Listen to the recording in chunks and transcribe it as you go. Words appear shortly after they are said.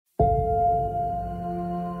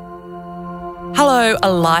Hello,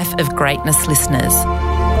 A Life of Greatness listeners.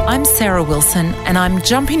 I'm Sarah Wilson and I'm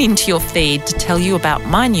jumping into your feed to tell you about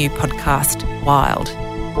my new podcast, Wild.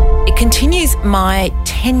 It continues my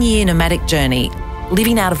 10-year nomadic journey,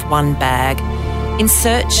 living out of one bag, in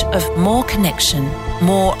search of more connection,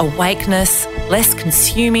 more awakeness, less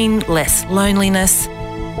consuming, less loneliness,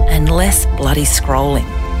 and less bloody scrolling.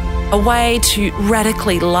 A way to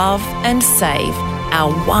radically love and save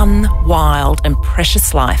our one wild and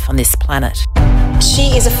precious life on this planet.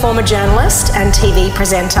 She is a former journalist and TV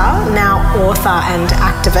presenter, now author and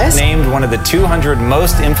activist. Named one of the 200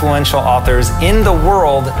 most influential authors in the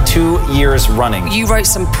world 2 years running. You wrote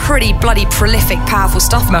some pretty bloody prolific, powerful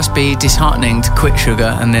stuff. It must be disheartening to quit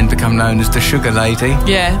sugar and then become known as the sugar lady.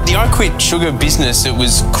 Yeah. The I Quit Sugar business, it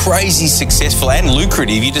was crazy successful and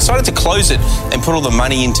lucrative. You decided to close it and put all the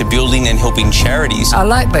money into building and helping charities. I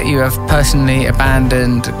like that you have personally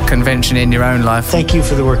abandoned convention in your own life. Thank you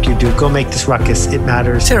for the work you do. Go make this ruckus. It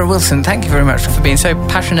matters. Sarah Wilson, thank you very much for being so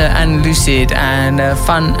passionate and lucid and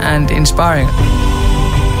fun and inspiring.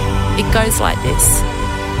 It goes like this.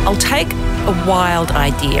 I'll take a wild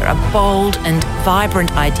idea, a bold and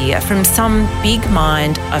vibrant idea from some big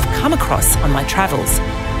mind I've come across on my travels.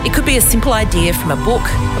 It could be a simple idea from a book,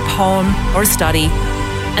 a poem, or a study,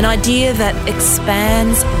 an idea that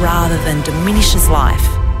expands rather than diminishes life,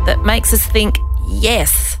 that makes us think,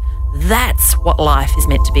 yes, that's what life is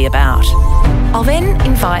meant to be about. I'll then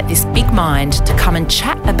invite this big mind to come and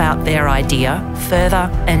chat about their idea further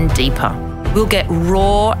and deeper. We'll get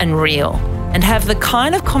raw and real and have the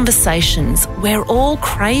kind of conversations we're all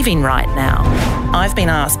craving right now. I've been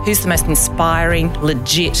asked, who's the most inspiring,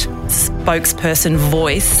 legit spokesperson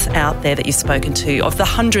voice out there that you've spoken to of the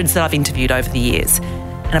hundreds that I've interviewed over the years?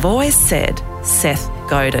 And I've always said Seth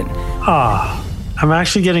Godin. I'm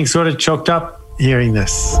actually getting sort of choked up hearing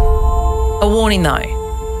this. A warning though,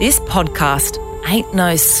 this podcast ain't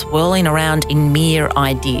no swirling around in mere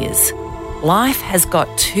ideas. Life has got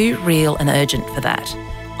too real and urgent for that.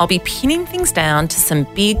 I'll be pinning things down to some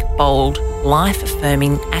big, bold,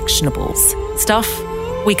 life-affirming actionables. Stuff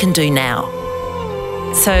we can do now.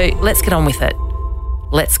 So let's get on with it.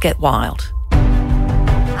 Let's get wild.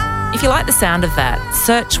 If you like the sound of that,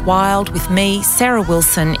 search Wild with me, Sarah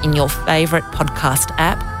Wilson, in your favourite podcast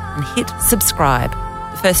app and hit subscribe.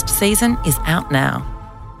 The first season is out now.